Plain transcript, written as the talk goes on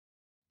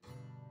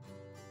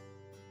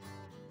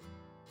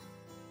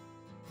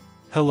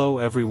Hello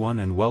everyone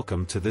and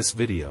welcome to this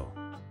video.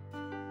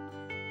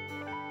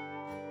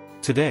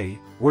 Today,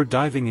 we're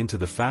diving into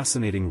the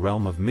fascinating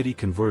realm of MIDI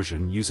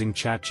conversion using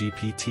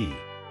ChatGPT.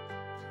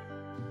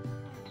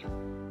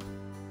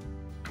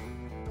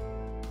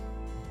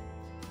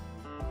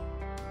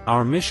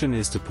 Our mission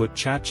is to put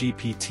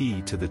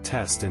ChatGPT to the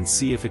test and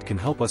see if it can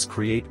help us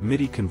create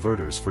MIDI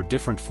converters for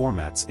different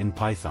formats in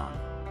Python.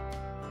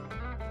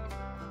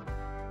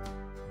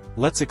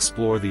 Let's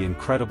explore the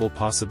incredible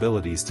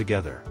possibilities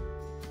together.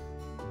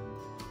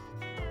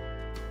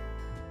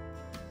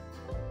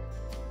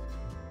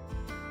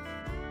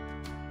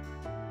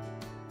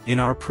 In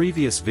our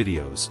previous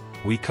videos,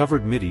 we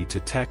covered MIDI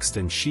to text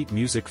and sheet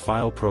music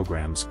file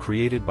programs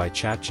created by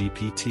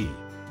ChatGPT.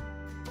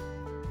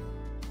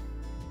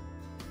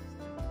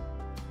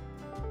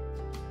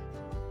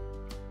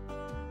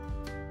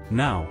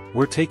 Now,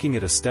 we're taking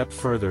it a step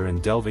further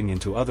and delving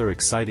into other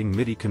exciting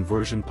MIDI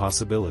conversion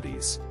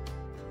possibilities.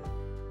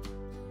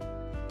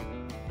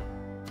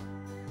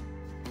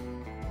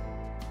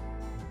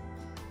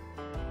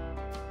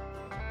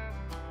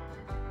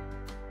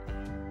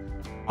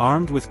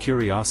 Armed with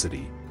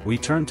curiosity, we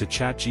turn to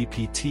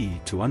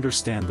ChatGPT to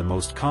understand the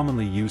most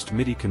commonly used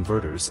MIDI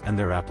converters and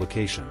their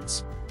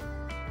applications.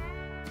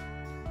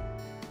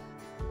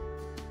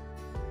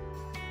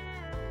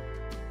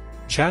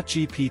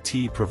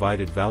 ChatGPT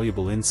provided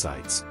valuable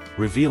insights,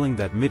 revealing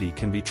that MIDI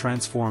can be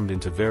transformed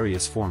into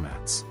various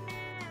formats.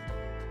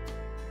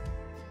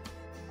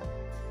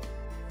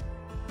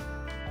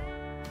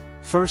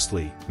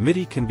 Firstly,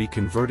 MIDI can be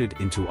converted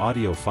into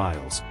audio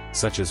files,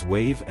 such as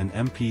WAV and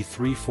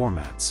MP3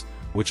 formats,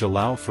 which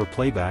allow for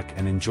playback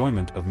and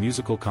enjoyment of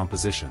musical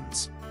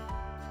compositions.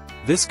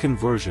 This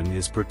conversion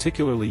is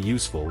particularly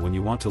useful when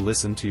you want to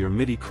listen to your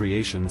MIDI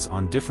creations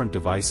on different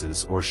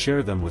devices or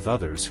share them with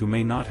others who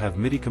may not have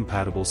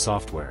MIDI-compatible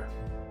software.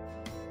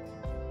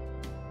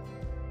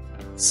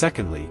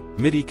 Secondly,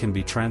 MIDI can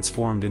be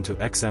transformed into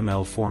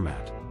XML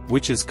format,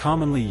 which is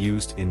commonly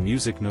used in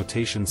music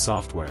notation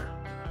software.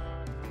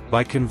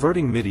 By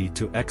converting MIDI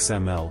to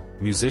XML,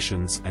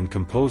 musicians and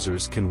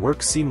composers can work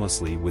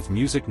seamlessly with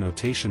music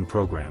notation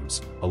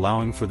programs,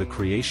 allowing for the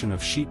creation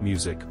of sheet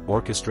music,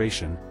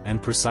 orchestration,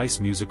 and precise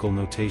musical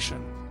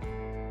notation.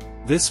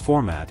 This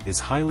format is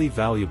highly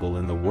valuable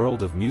in the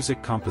world of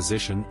music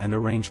composition and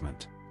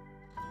arrangement.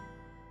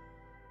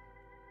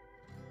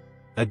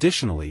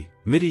 Additionally,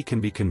 MIDI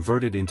can be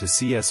converted into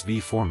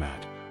CSV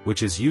format,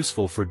 which is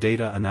useful for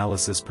data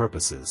analysis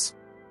purposes.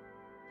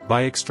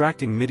 By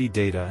extracting MIDI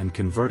data and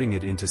converting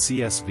it into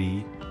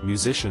CSV,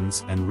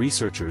 musicians and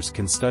researchers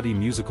can study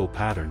musical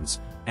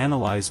patterns,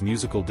 analyze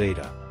musical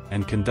data,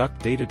 and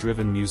conduct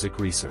data-driven music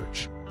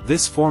research.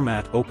 This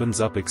format opens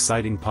up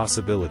exciting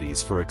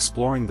possibilities for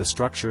exploring the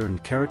structure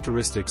and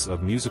characteristics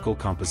of musical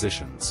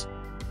compositions.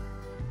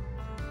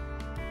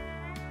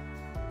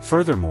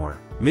 Furthermore,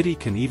 MIDI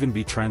can even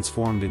be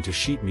transformed into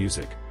sheet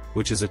music,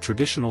 which is a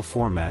traditional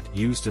format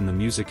used in the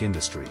music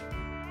industry.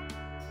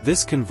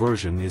 This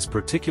conversion is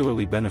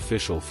particularly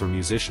beneficial for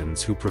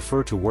musicians who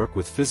prefer to work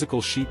with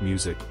physical sheet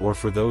music or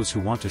for those who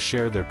want to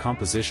share their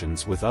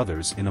compositions with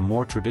others in a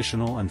more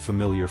traditional and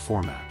familiar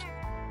format.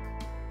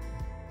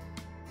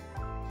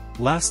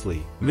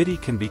 Lastly, MIDI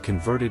can be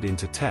converted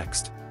into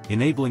text,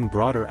 enabling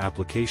broader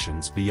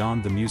applications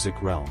beyond the music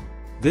realm.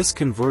 This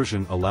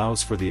conversion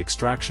allows for the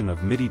extraction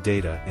of MIDI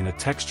data in a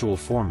textual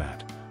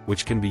format,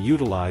 which can be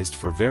utilized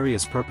for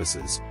various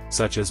purposes,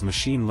 such as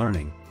machine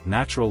learning,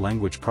 natural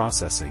language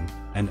processing,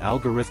 and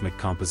algorithmic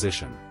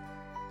composition.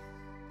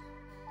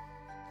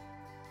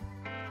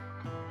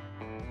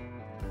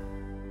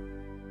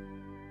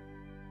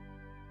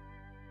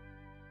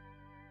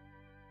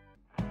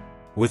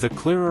 With a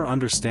clearer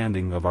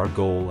understanding of our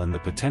goal and the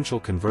potential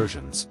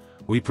conversions,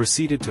 we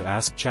proceeded to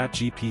ask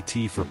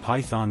ChatGPT for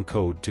Python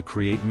code to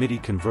create MIDI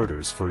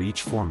converters for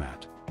each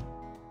format.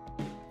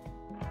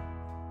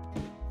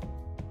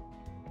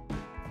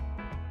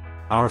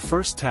 Our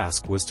first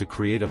task was to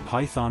create a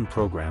Python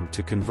program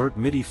to convert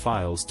MIDI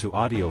files to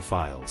audio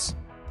files,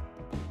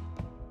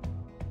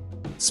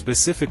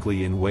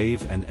 specifically in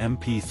WAV and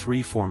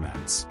MP3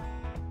 formats.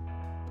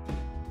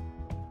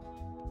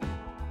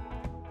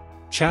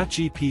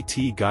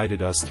 ChatGPT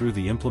guided us through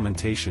the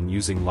implementation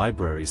using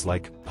libraries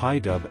like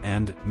PyDub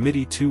and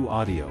MIDI2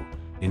 Audio,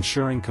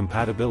 ensuring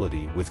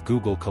compatibility with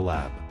Google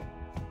Colab.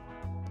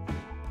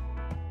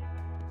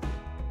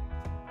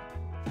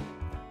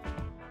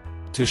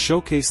 To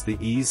showcase the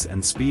ease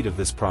and speed of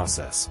this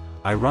process,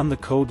 I run the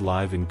code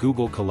live in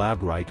Google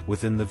Colab right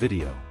within the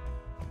video.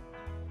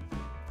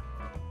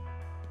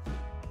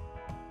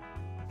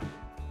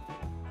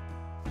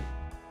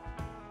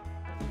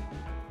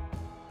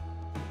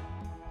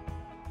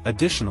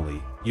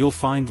 Additionally, you'll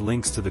find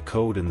links to the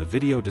code in the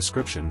video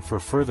description for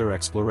further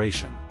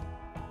exploration.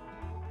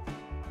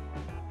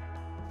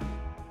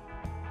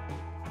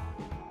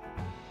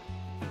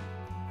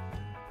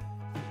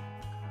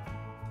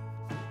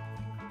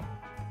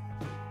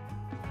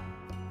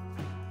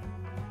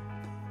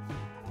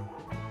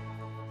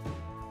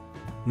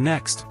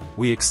 Next,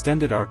 we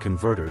extended our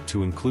converter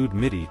to include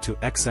MIDI to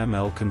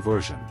XML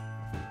conversion.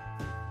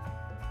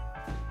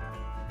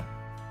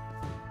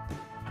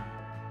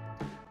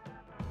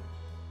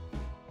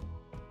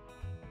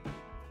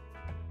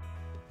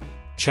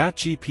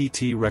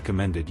 ChatGPT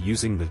recommended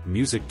using the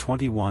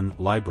Music21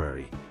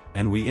 library,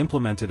 and we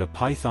implemented a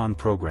Python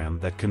program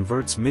that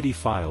converts MIDI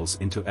files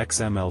into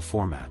XML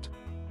format.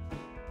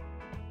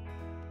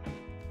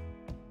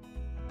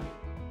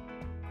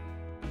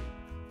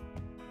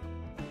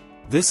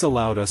 This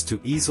allowed us to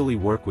easily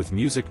work with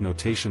music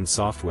notation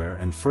software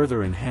and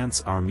further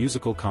enhance our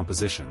musical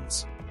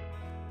compositions.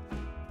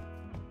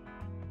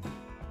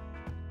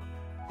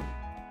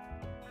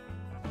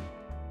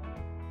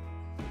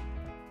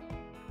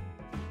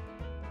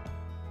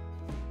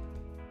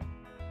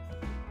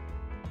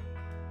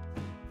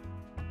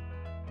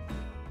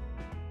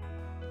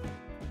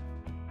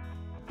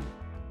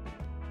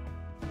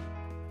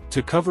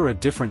 To cover a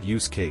different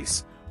use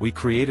case, we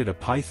created a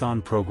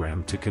Python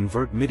program to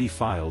convert MIDI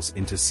files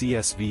into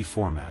CSV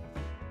format.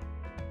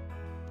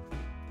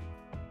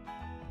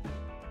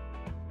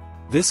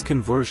 This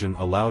conversion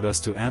allowed us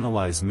to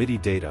analyze MIDI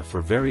data for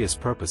various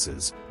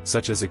purposes,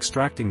 such as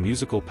extracting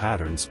musical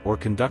patterns or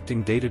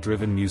conducting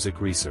data-driven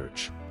music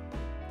research.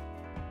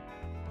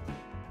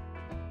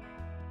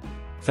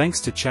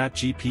 Thanks to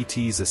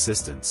ChatGPT's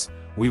assistance,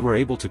 we were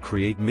able to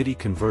create MIDI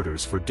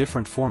converters for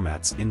different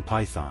formats in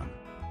Python.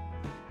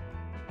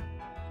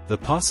 The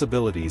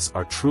possibilities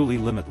are truly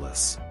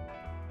limitless.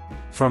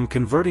 From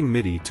converting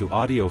MIDI to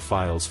audio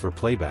files for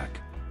playback,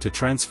 to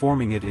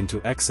transforming it into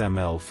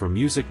XML for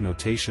music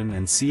notation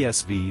and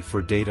CSV for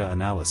data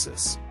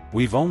analysis,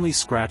 we've only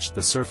scratched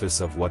the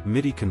surface of what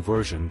MIDI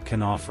conversion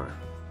can offer.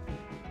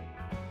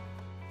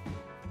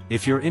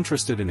 If you're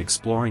interested in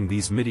exploring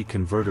these MIDI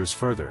converters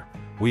further,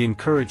 we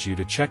encourage you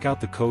to check out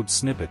the code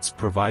snippets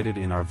provided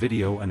in our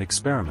video and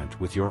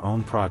experiment with your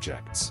own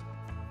projects.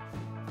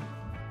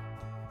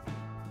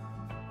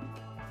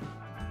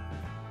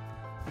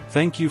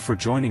 Thank you for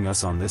joining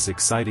us on this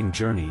exciting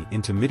journey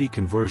into MIDI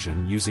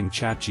conversion using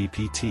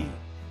ChatGPT.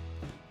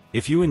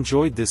 If you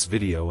enjoyed this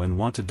video and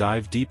want to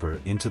dive deeper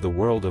into the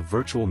world of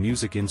virtual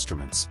music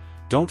instruments,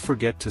 don't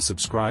forget to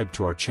subscribe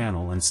to our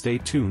channel and stay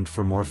tuned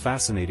for more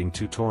fascinating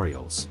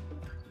tutorials.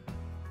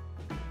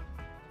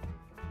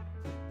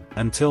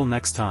 Until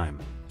next time,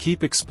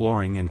 keep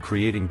exploring and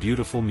creating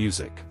beautiful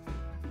music.